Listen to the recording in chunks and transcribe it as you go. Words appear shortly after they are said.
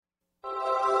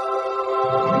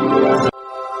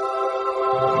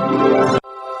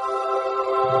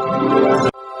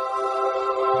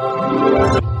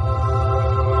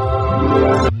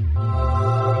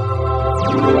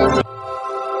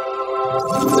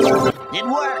It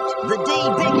worked! The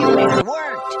debigulator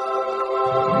worked!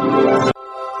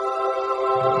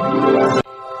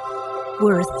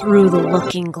 We're through the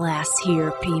looking glass here,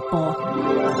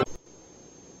 people.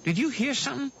 Did you hear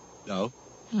something? No.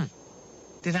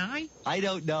 Did I? I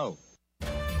don't know.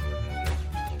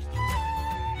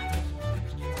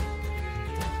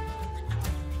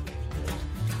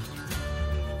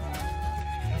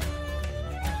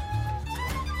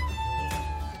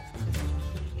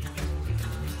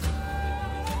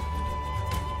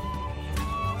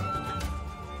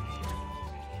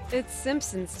 It's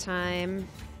Simpsons time.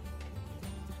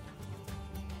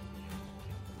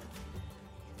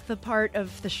 The part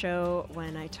of the show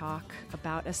when I talk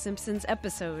about a Simpsons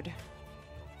episode.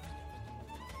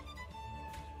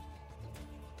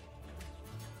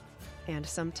 And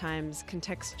sometimes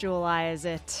contextualize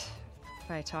it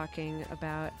by talking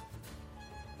about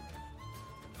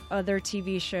other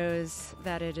TV shows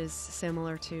that it is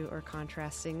similar to or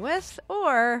contrasting with,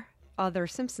 or other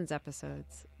Simpsons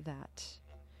episodes that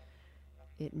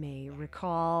it may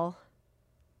recall.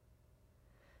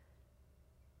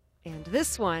 And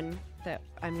this one that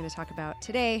I'm going to talk about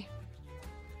today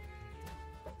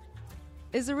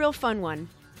is a real fun one.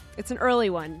 It's an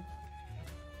early one.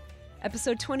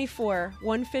 Episode 24,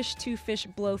 One Fish, Two Fish,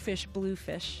 Blowfish,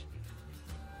 Bluefish.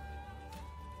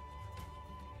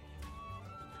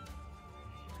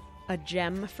 A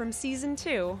gem from season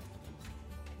 2.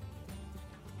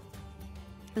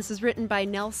 This is written by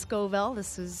Nell Scovell.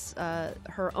 This is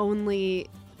her only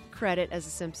credit as a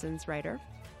Simpsons writer.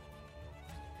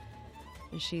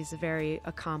 And she's a very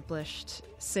accomplished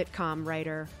sitcom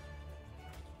writer.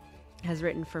 Has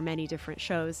written for many different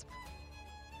shows.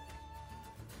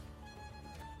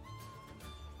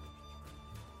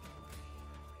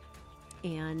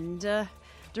 And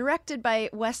directed by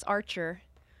Wes Archer,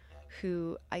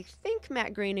 who I think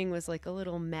Matt Groening was like a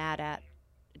little mad at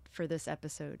for this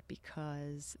episode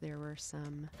because there were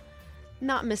some,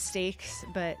 not mistakes,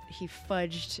 but he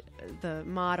fudged the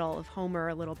model of Homer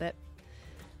a little bit.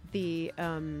 The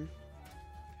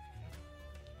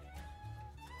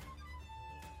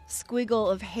squiggle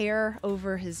of hair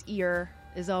over his ear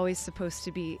is always supposed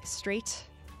to be straight.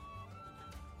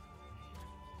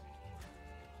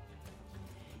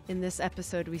 In this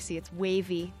episode, we see it's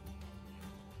wavy.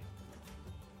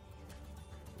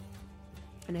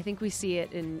 And I think we see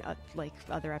it in like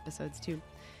other episodes too.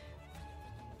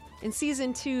 In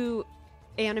season 2,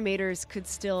 animators could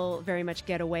still very much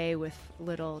get away with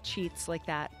little cheats like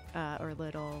that, or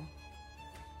little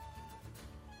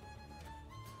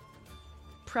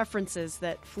preferences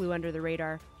that flew under the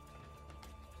radar.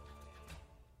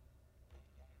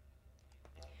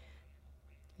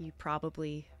 You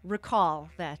probably recall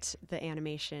that the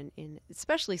animation in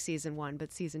especially season 1,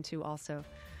 but season 2 also,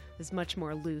 is much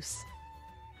more loose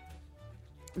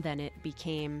than it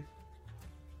became.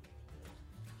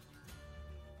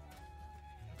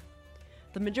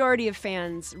 The majority of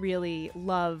fans really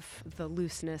love the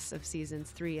looseness of seasons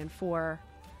 3 and 4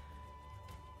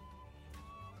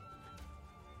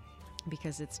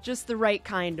 because it's just the right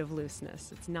kind of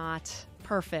looseness. It's not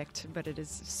perfect, but it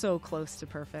is so close to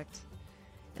perfect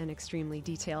and extremely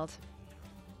detailed.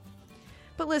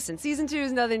 But listen, season 2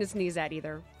 is nothing to sneeze at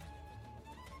either.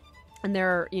 And there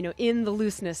are, in the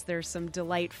looseness, there's some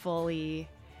delightfully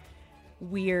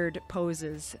weird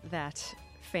poses that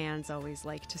fans always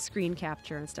like to screen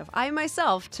capture and stuff. I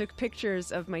myself took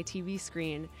pictures of my TV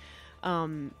screen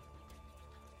in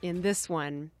this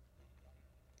one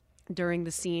during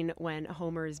the scene when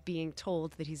Homer is being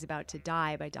told that he's about to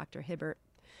die by Dr. Hibbert,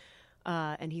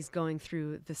 and he's going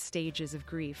through the stages of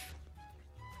grief.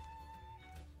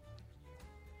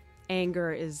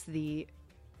 Anger is the,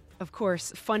 of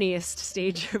course, funniest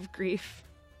stage of grief.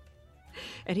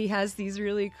 And he has these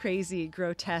really crazy,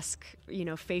 grotesque,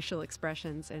 facial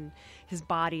expressions, and his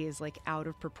body is like out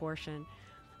of proportion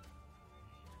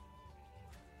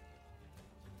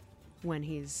when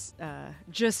he's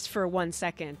just for 1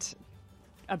 second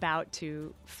about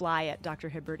to fly at Dr.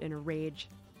 Hibbert in a rage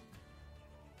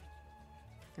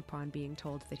upon being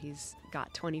told that he's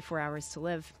got 24 hours to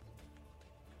live.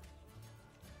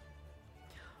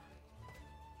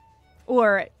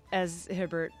 Or, as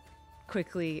Hibbert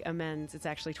quickly amends, it's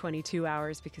actually 22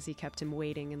 hours because he kept him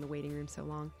waiting in the waiting room so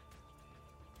long.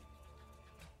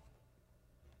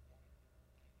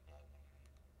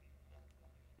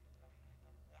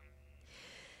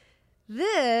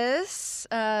 This,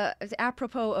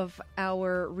 apropos of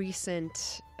our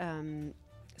recent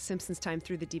Simpsons Time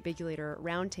Through the Debigulator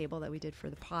roundtable that we did for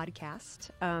the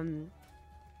podcast,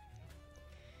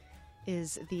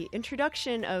 is the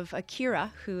introduction of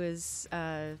Akira, who is,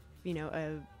 a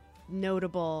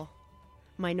notable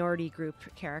minority group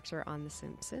character on The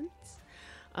Simpsons.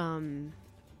 And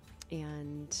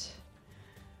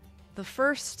the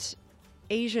first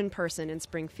Asian person in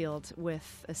Springfield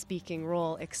with a speaking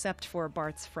role, except for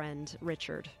Bart's friend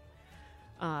Richard,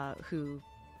 who,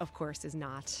 of course, is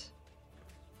not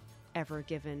ever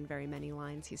given very many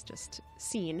lines. He's just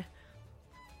seen.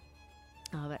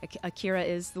 Akira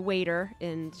is the waiter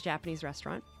in the Japanese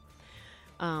restaurant.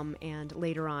 And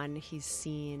later on, he's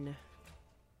seen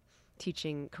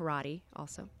teaching karate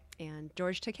also. And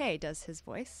George Takei does his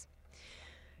voice.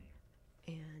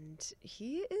 And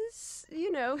he is,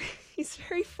 he's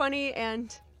very funny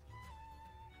and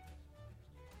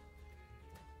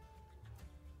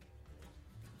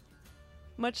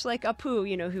much like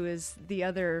Apu, who is the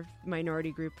other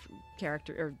minority group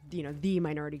character, or, the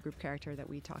minority group character that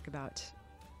we talk about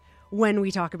when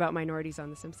we talk about minorities on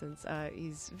The Simpsons.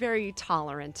 He's very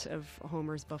tolerant of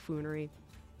Homer's buffoonery.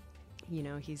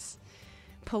 He's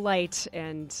polite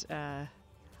and,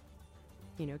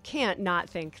 can't not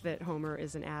think that Homer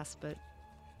is an ass, but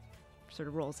sort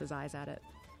of rolls his eyes at it.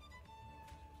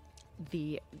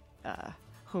 The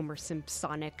Homer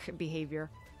Simpsonic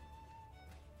behavior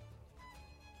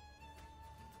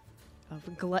of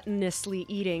gluttonously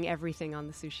eating everything on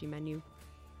the sushi menu.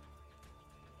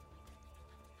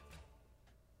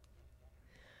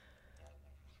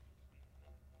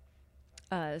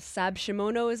 Sab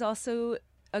Shimono is also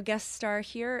a guest star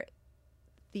here,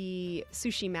 the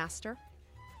sushi master,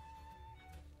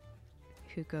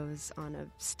 who goes on a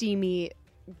steamy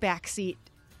backseat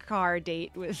car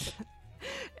date with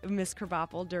Miss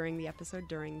Krabappel during the episode,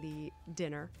 during the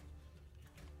dinner.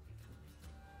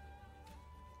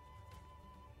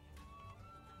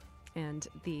 And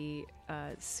the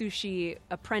sushi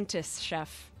apprentice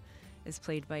chef is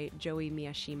played by Joey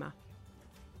Miyashima.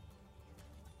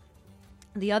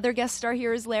 The other guest star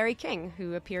here is Larry King,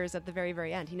 who appears at the very,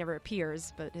 very end. He never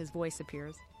appears, but his voice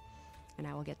appears. And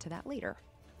I will get to that later.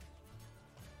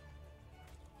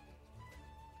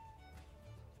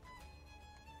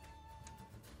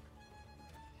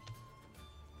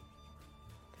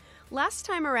 Last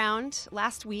time around,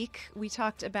 last week, we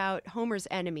talked about Homer's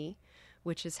Enemy,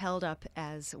 which is held up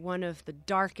as one of the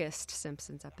darkest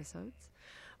Simpsons episodes.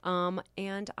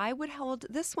 And I would hold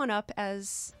this one up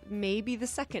as maybe the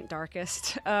second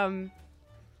darkest,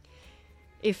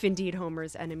 if indeed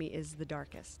Homer's Enemy is the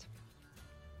darkest.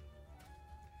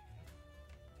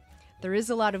 There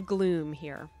is a lot of gloom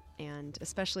here, and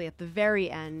especially at the very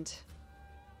end,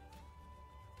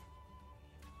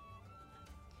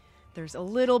 there's a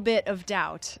little bit of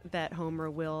doubt that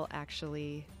Homer will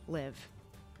actually live.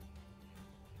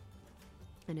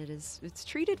 And it's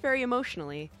treated very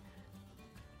emotionally.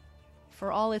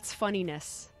 For all its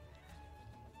funniness.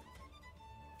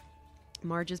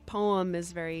 Marge's poem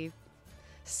is very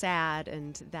sad,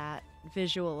 and that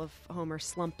visual of Homer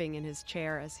slumping in his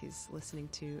chair as he's listening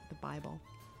to the Bible.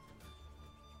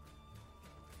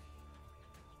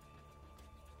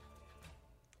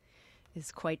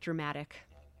 Is quite dramatic.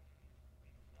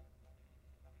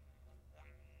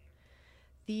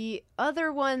 The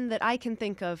other one that I can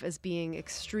think of as being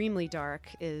extremely dark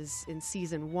is in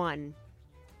season 1.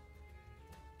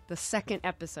 The second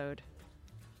episode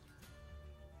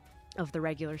of the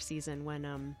regular season,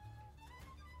 when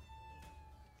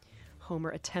Homer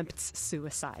attempts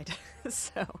suicide.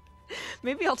 So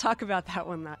maybe I'll talk about that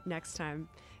one next time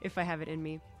if I have it in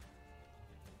me.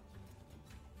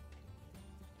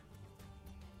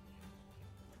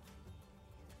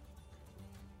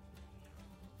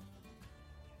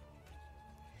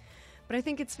 But I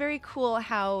think it's very cool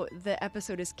how the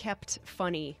episode is kept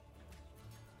funny,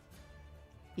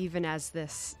 even as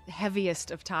this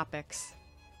heaviest of topics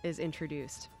is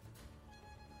introduced.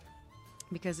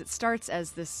 Because it starts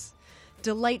as this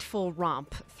delightful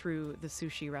romp through the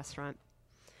sushi restaurant.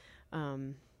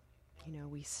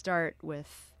 We start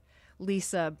with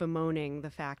Lisa bemoaning the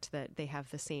fact that they have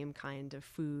the same kind of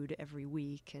food every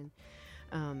week,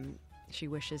 and she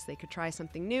wishes they could try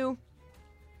something new.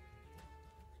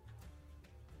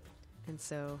 And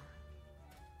so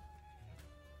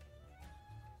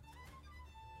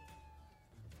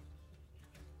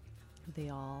they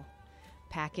all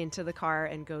pack into the car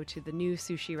and go to the new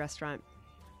sushi restaurant.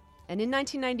 And in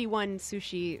 1991,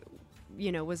 sushi,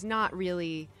 was not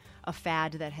really a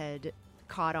fad that had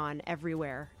caught on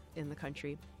everywhere in the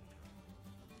country.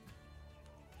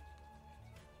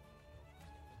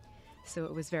 So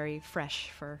it was very fresh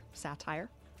for satire.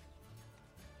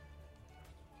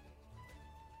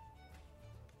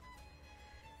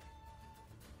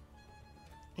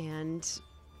 And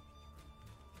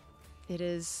it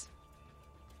is,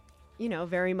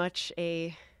 very much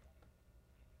a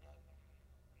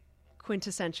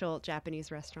quintessential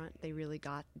Japanese restaurant. They really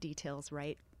got details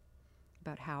right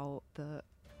about how the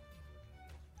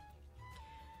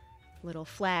little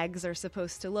flags are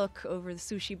supposed to look over the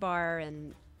sushi bar,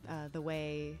 and the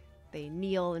way they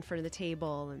kneel in front of the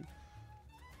table, and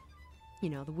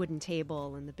the wooden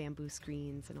table and the bamboo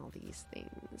screens and all these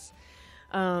things.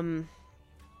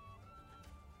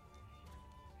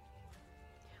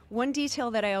 One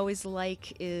detail that I always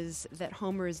like is that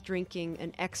Homer is drinking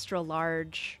an extra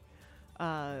large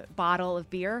bottle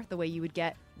of beer, the way you would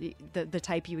get the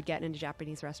type you would get in a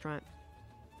Japanese restaurant.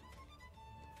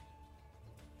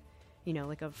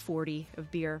 Like a 40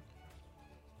 of beer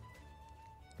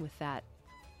with that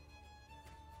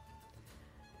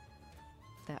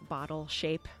bottle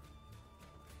shape.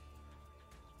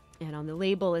 And on the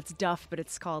label it's Duff, but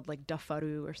it's called like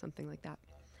Duffaru or something like that.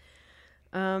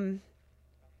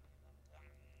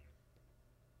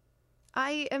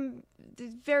 I am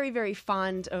very, very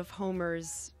fond of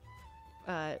Homer's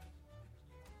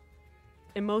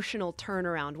emotional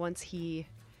turnaround once he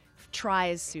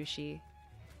tries sushi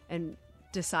and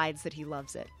decides that he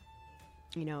loves it.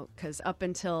 Because up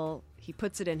until he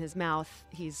puts it in his mouth,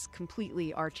 he's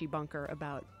completely Archie Bunker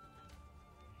about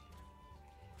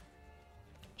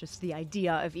just the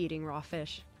idea of eating raw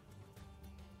fish.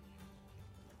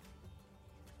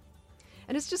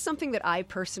 And it's just something that I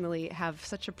personally have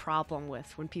such a problem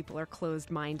with when people are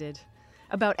closed-minded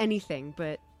about anything.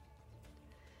 But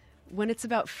when it's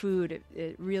about food,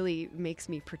 it really makes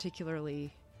me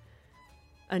particularly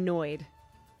annoyed.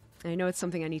 I know it's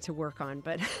something I need to work on,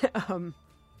 but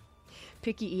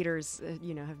picky eaters,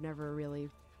 have never really...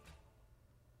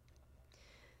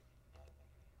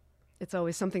 It's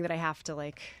always something that I have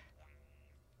to,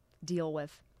 deal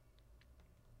with.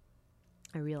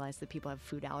 I realize that people have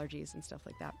food allergies and stuff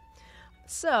like that.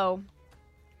 So,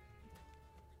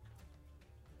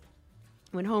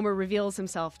 when Homer reveals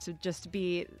himself to just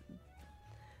be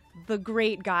the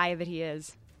great guy that he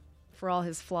is, for all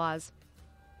his flaws,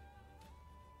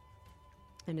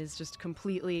 and is just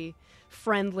completely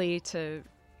friendly to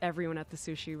everyone at the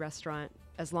sushi restaurant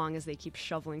as long as they keep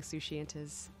shoveling sushi into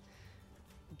his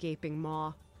gaping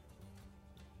maw,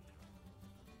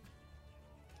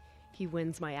 he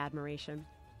wins my admiration.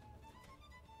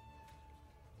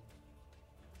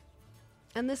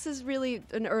 And this is really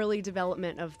an early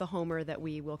development of the Homer that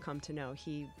we will come to know.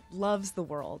 He loves the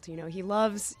world, he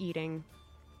loves eating.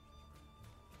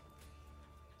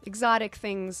 Exotic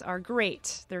things are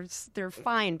great. They're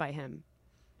fine by him.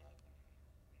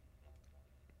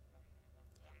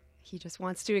 He just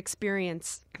wants to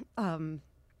experience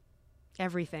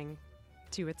everything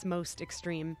to its most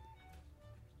extreme.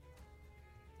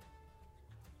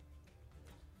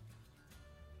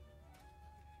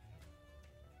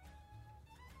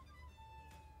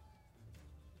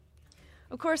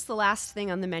 Of course, the last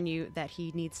thing on the menu that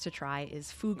he needs to try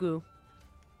is fugu,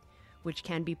 which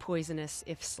can be poisonous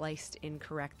if sliced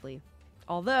incorrectly.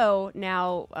 Although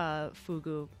now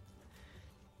fugu,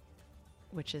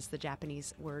 which is the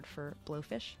Japanese word for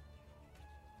blowfish,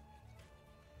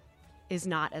 is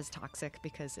not as toxic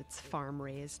because it's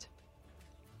farm-raised.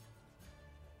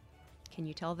 Can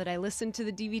you tell that I listened to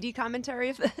the DVD commentary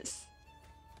of this?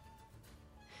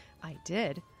 I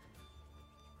did.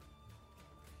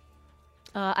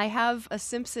 I have a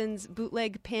Simpsons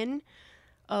bootleg pin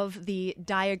of the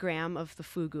diagram of the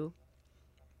fugu,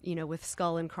 with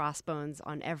skull and crossbones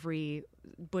on every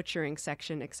butchering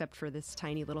section except for this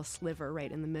tiny little sliver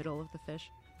right in the middle of the fish.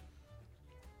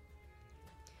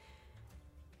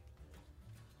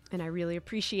 And I really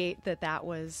appreciate that that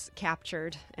was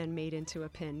captured and made into a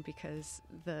pin, because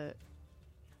the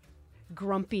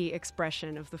grumpy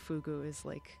expression of the fugu is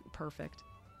perfect.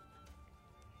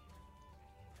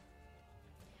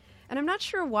 And I'm not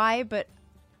sure why, but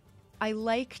I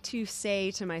like to say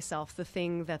to myself the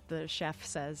thing that the chef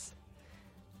says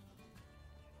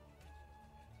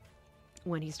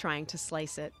when he's trying to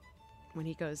slice it. When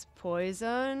he goes,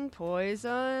 poison,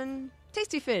 poison,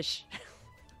 tasty fish.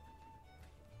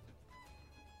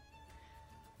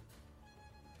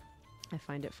 I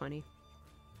find it funny.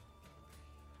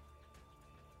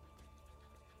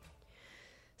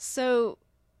 So,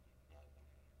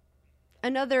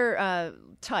 another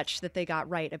touch that they got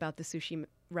right about the sushi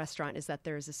restaurant is that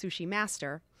there's a sushi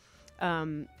master,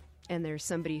 and there's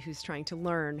somebody who's trying to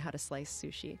learn how to slice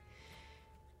sushi.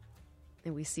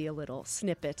 And we see a little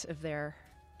snippet of their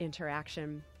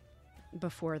interaction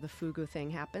before the fugu thing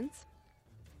happens.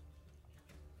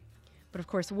 But of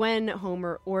course, when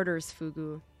Homer orders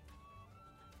fugu,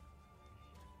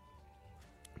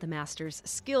 the master's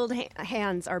skilled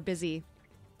hands are busy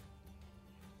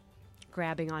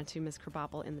grabbing onto Ms.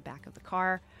 Krabappel in the back of the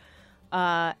car.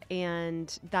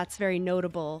 And that's very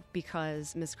notable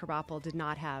because Ms. Krabappel did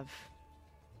not have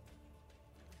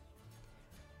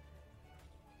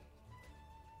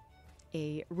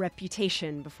a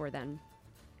reputation before then.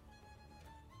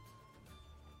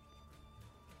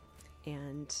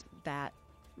 And that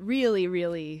really,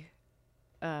 really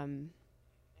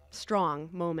strong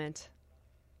moment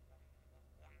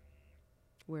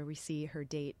where we see her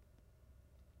date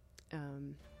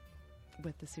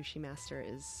with the sushi master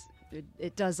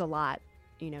it does a lot,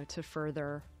 to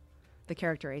further the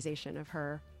characterization of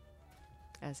her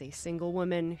as a single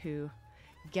woman who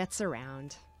gets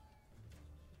around.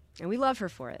 And we love her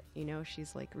for it.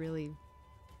 She's like really...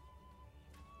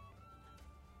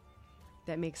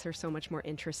 That makes her so much more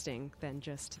interesting than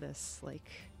just this,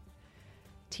 like,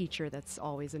 teacher that's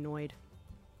always annoyed.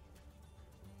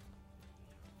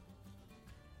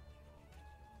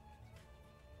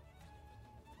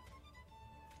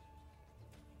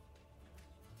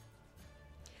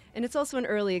 And it's also an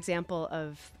early example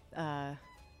of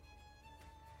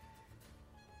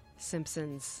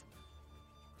Simpsons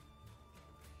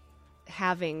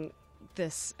having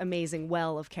this amazing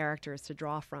well of characters to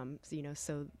draw from,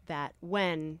 so that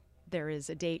when there is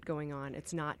a date going on,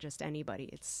 it's not just anybody,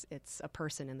 it's a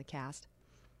person in the cast.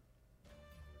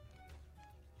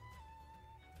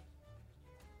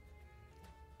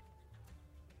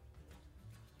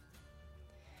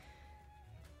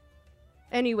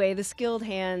 Anyway, the skilled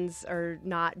hands are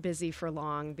not busy for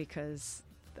long because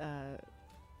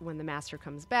when the master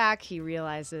comes back, he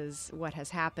realizes what has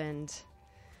happened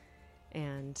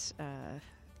and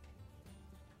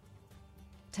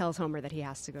tells Homer that he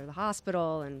has to go to the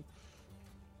hospital, and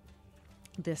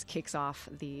this kicks off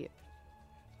the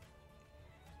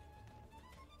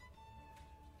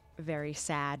very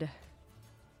sad,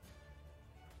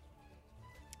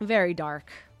 very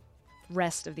dark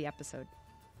rest of the episode.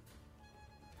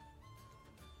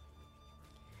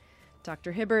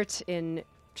 Dr. Hibbert, in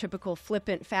typical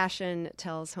flippant fashion,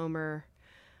 tells Homer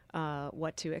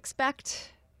what to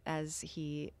expect as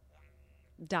he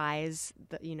dies,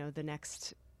 the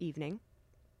next evening.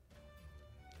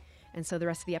 And so the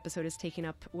rest of the episode is taken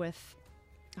up with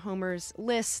Homer's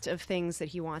list of things that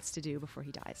he wants to do before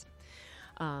he dies.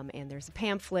 And there's a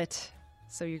pamphlet,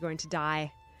 so you're going to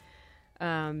die.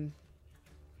 And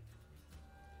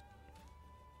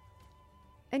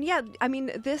yeah, I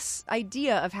mean, this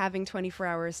idea of having 24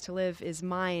 hours to live is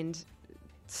mined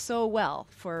so well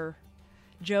for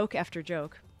joke after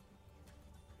joke.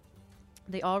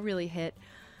 They all really hit.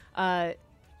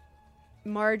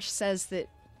 Marge says that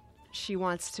she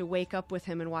wants to wake up with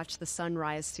him and watch the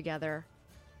sunrise together.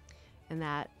 And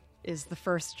that is the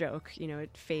first joke.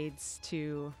 It fades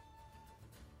to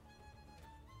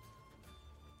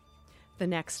the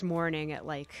next morning at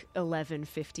like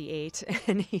 11:58,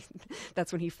 and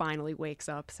that's when he finally wakes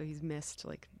up, so he's missed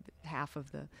like half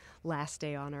of the last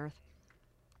day on Earth.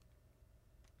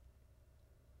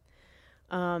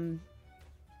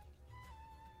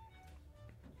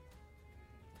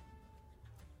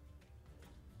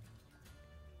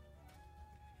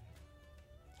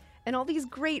 And all these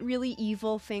great, really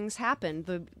evil things happen.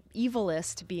 The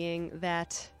evilest being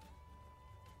that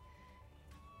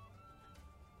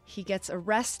he gets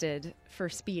arrested for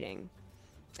speeding,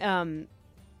 and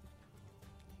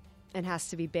has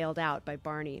to be bailed out by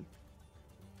Barney.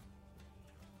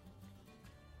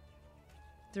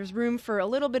 There's room for a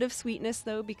little bit of sweetness,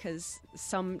 though, because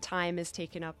some time is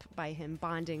taken up by him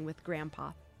bonding with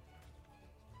Grandpa.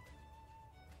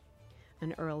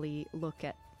 An early look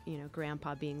at,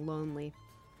 Grandpa being lonely.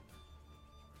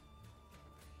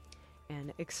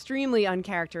 And extremely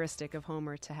uncharacteristic of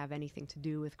Homer to have anything to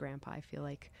do with Grandpa. I feel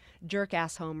like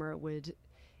jerk-ass Homer would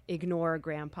ignore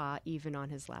Grandpa even on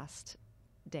his last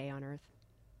day on Earth.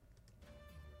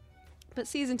 But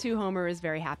season 2 Homer is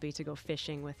very happy to go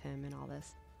fishing with him and all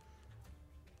this.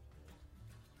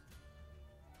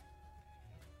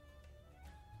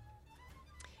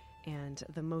 And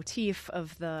the motif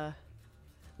of the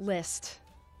list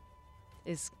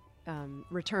is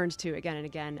returned to again and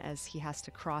again as he has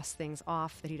to cross things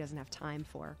off that he doesn't have time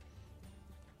for.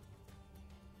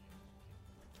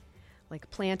 Like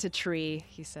plant a tree,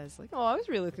 he says, like, oh, I was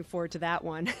really looking forward to that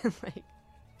one.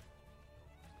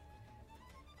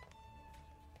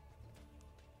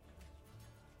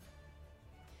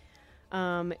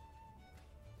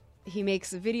 He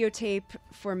makes a videotape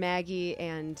for Maggie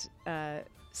and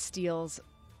steals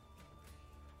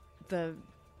the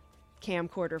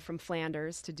camcorder from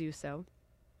Flanders to do so.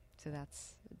 So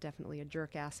that's definitely a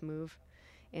jerk-ass move.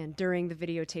 And during the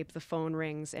videotape, the phone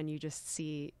rings, and you just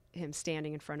see him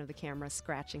standing in front of the camera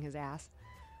scratching his ass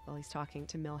while he's talking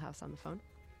to Milhouse on the phone.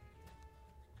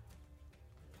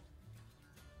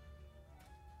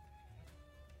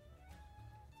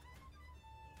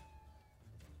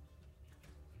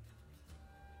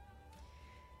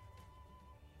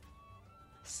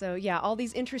 So yeah, all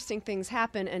these interesting things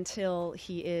happen until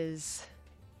he is,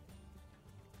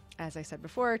 as I said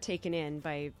before, taken in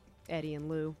by Eddie and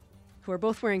Lou, who are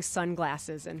both wearing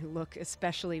sunglasses and who look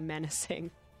especially menacing.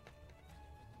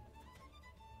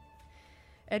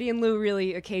 Eddie and Lou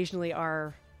really occasionally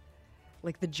are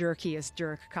like the jerkiest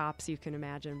jerk cops you can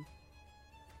imagine.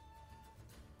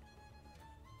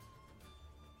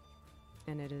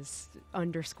 And it is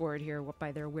underscored here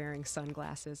by their wearing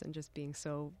sunglasses and just being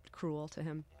so cruel to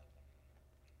him.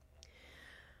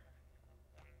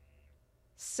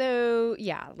 So,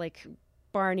 yeah, like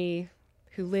Barney,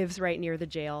 who lives right near the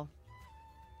jail,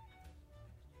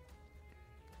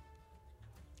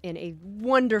 in a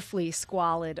wonderfully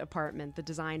squalid apartment, the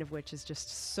design of which is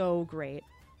just so great.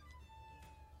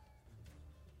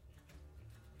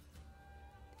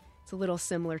 It's a little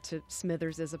similar to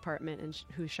Smithers' apartment in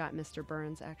Who Shot Mr.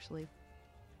 Burns, actually.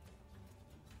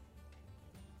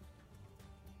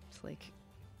 It's like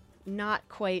not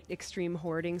quite extreme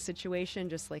hoarding situation,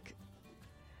 just like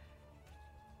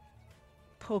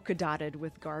polka dotted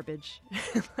with garbage,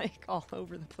 like all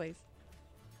over the place.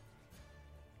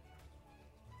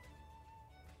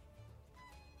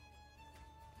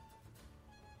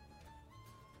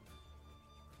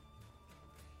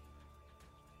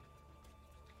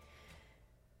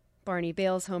 Barney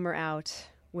bails Homer out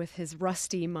with his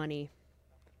rusty money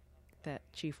that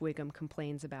Chief Wiggum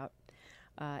complains about,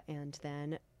 and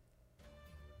then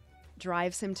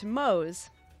drives him to Moe's,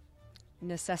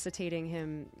 necessitating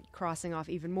him crossing off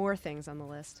even more things on the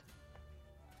list.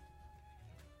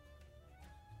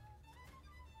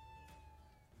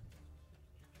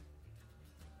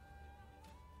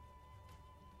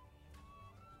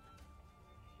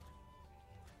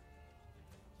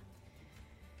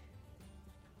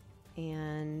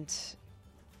 And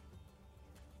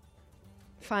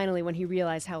finally, when he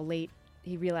realizes how late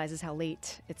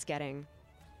it's getting,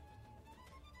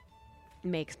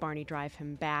 makes Barney drive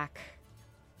him back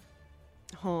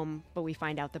home, but we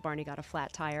find out that Barney got a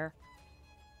flat tire.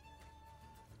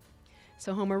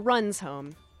 So Homer runs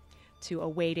home to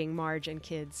awaiting Marge and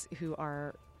kids, who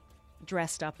are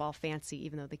dressed up all fancy,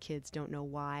 even though the kids don't know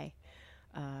why.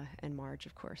 And Marge,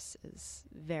 of course, is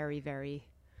very, very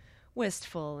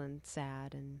wistful and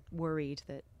sad and worried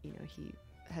that, he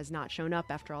has not shown up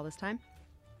after all this time.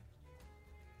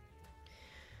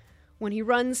 When he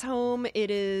runs home, it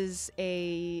is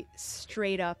a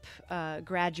straight up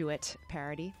Graduate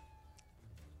parody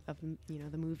of,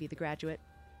 the movie The Graduate.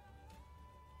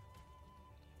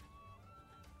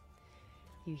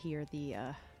 You hear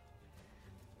the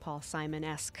Paul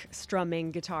Simon-esque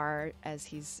strumming guitar as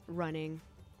he's running.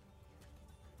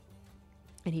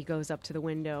 And he goes up to the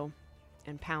window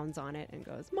and pounds on it and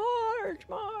goes, "Marge,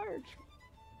 Marge,"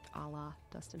 a la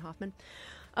Dustin Hoffman.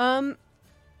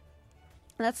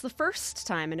 That's the first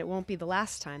time, and it won't be the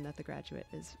last time, that The Graduate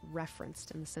is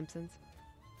referenced in The Simpsons.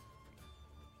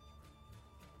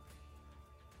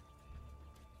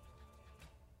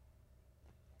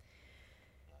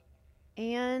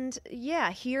 And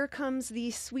yeah, here comes the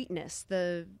sweetness.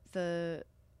 The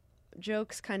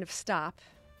jokes kind of stop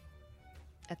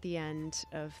at the end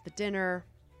of the dinner.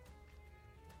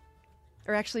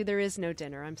 Or actually, there is no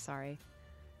dinner, I'm sorry.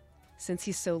 Since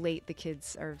he's so late, the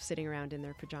kids are sitting around in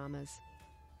their pajamas.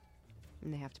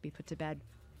 And they have to be put to bed.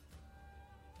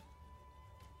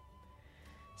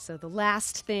 So the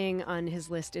last thing on his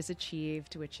list is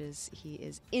achieved, which is he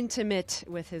is intimate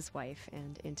with his wife,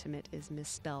 and intimate is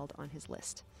misspelled on his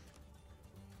list.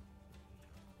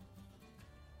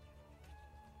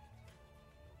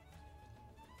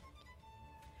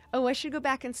 Oh, I should go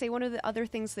back and say one of the other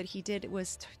things that he did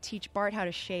was teach Bart how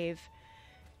to shave.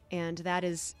 And that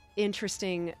is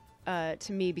interesting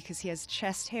to me because he has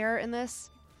chest hair in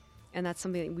this. And that's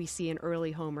something that we see in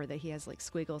early Homer, that he has like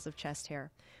squiggles of chest hair,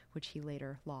 which he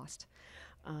later lost.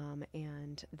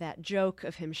 And that joke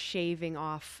of him shaving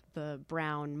off the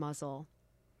brown muzzle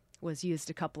was used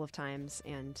a couple of times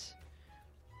and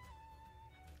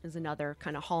is another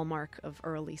kind of hallmark of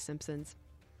early Simpsons.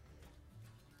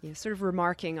 Sort of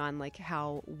remarking on like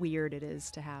how weird it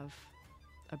is to have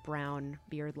a brown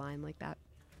beard line like that.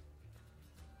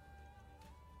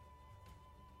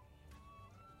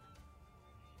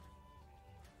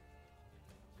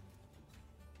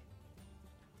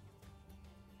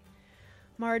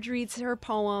 Marge reads her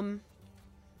poem,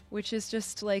 which is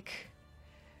just like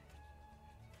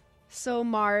so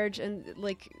Marge, and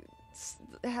like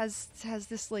has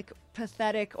this like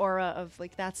pathetic aura of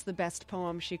like that's the best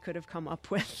poem she could have come up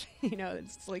with.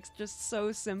 It's like just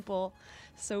so simple,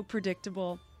 so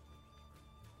predictable.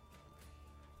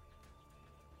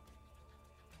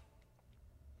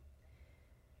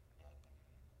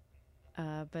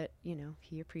 but,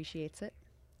 he appreciates it.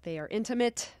 They are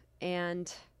intimate,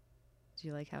 and do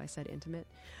you like how I said intimate?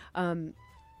 And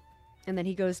then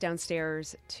he goes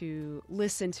downstairs to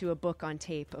listen to a book on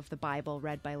tape of the Bible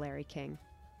read by Larry King,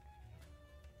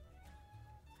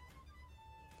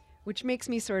 which makes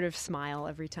me sort of smile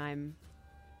every time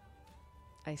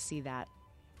I see that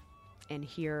and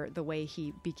hear the way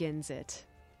he begins it.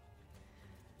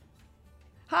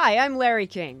 Hi, I'm Larry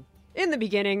King. In the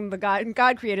beginning,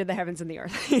 God created the heavens and the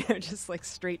earth. Just like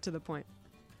straight to the point.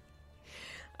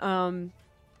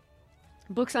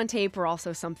 Books on tape were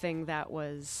also something that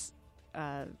was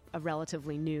a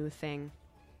relatively new thing.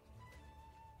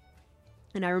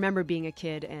 And I remember being a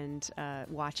kid and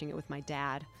watching it with my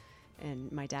dad,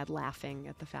 and my dad laughing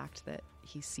at the fact that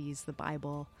he sees the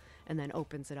Bible and then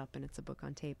opens it up and it's a book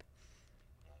on tape.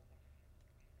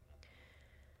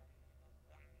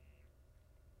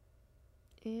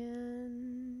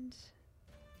 And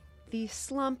the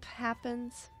slump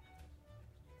happens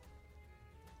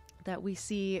that we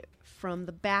see from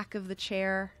the back of the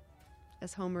chair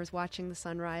as Homer's watching the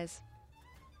sunrise.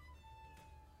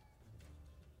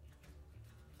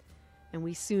 And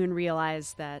we soon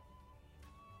realize that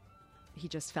he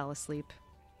just fell asleep.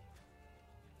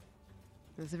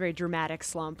 It was a very dramatic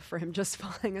slump for him just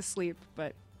falling asleep,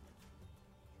 but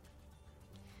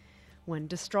when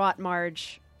distraught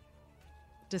Marge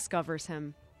discovers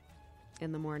him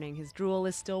in the morning, his drool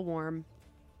is still warm.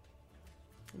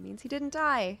 It means he didn't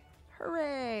die.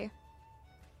 Hooray!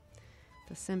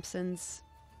 The Simpsons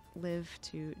live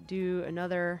to do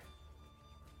another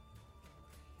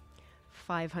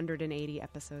 580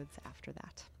 episodes after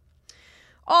that.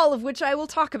 All of which I will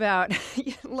talk about.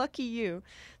 Lucky you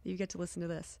that you get to listen to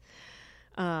this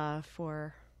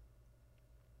for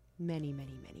many,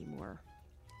 many, many more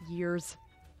years.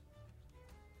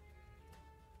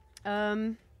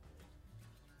 The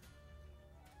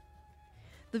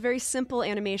very simple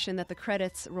animation that the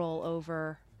credits roll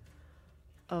over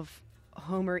of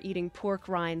Homer eating pork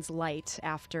rinds light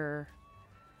after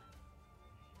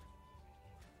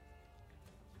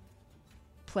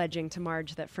pledging to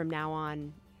Marge that from now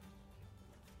on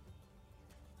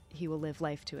he will live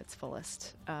life to its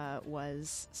fullest,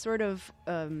 was sort of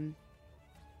a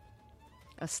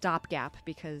stopgap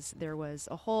because there was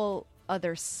a whole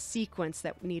other sequence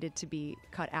that needed to be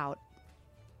cut out.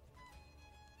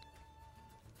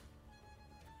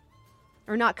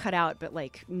 Or not cut out, but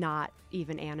like not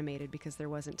even animated because there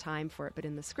wasn't time for it. But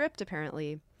in the script,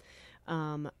 apparently,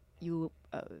 you'll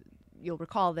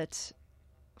recall that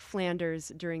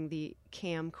Flanders, during the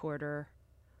camcorder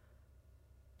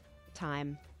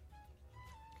time,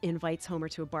 invites Homer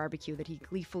to a barbecue that he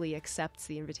gleefully accepts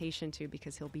the invitation to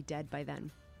because he'll be dead by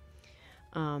then.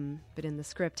 But in the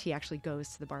script, he actually goes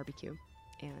to the barbecue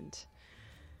and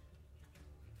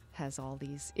has all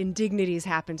these indignities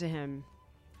happen to him.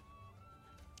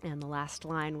 And the last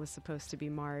line was supposed to be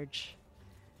Marge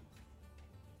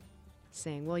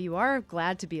saying, "Well, you are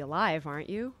glad to be alive,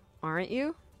 aren't you? Aren't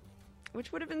you?"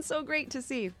 Which would have been so great to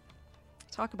see.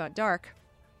 Talk about dark.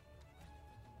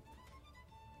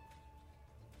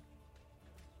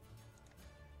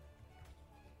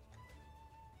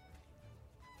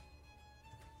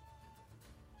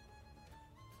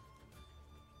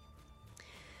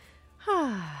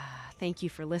 Thank you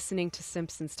for listening to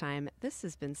Simpsons Time. This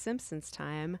has been Simpsons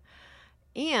Time.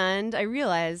 And I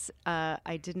realize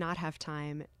I did not have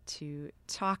time to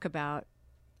talk about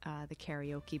the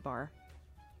karaoke bar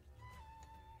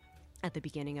at the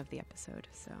beginning of the episode.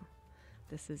 So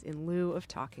this is in lieu of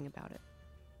talking about it.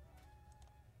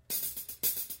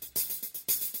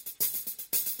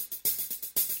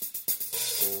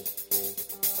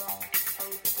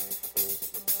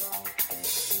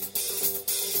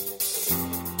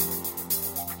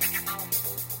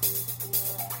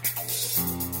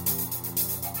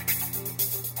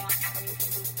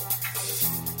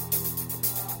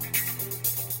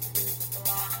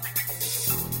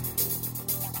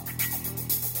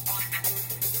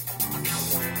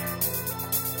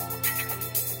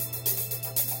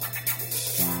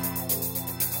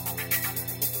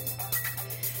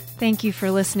 Thank you for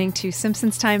listening to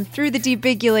Simpsons Time through the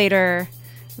debigulator.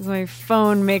 As my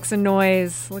phone makes a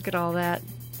noise. Look at all that.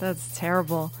 That's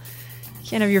terrible. You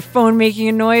can't have your phone making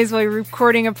a noise while you're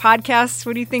recording a podcast.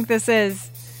 What do you think this is?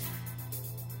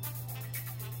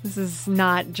 This is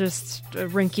not just a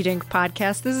rinky-dink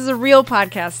podcast. This is a real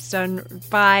podcast done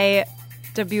by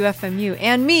WFMU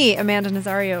and me, Amanda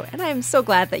Nazario. And I'm so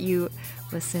glad that you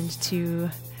listened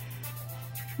to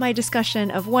my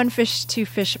discussion of One Fish, Two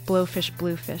Fish, Blowfish,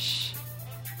 Bluefish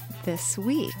this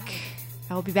week.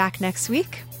 I will be back next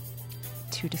week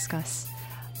to discuss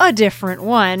a different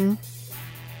one.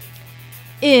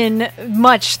 in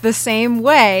much the same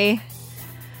way,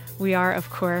 we are, of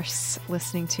course,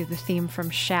 listening to the theme from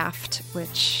Shaft,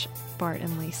 which Bart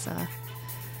and Lisa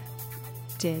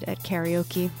did at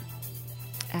karaoke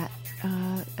at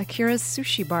Akira's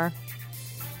Sushi Bar.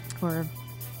 Or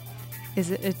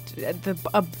is it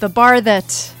the bar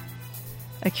that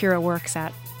Akira works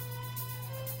at?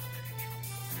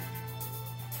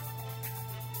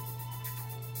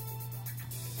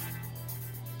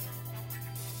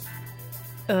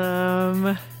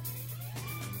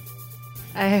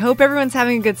 I hope everyone's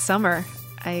having a good summer.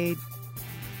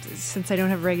 Since I don't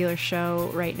have a regular show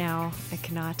right now, I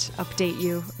cannot update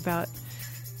you about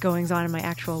goings on in my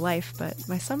actual life, but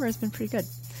my summer has been pretty good.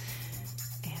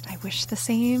 And I wish the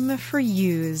same for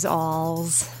yous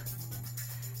alls.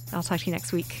 I'll talk to you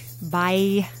next week.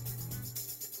 Bye.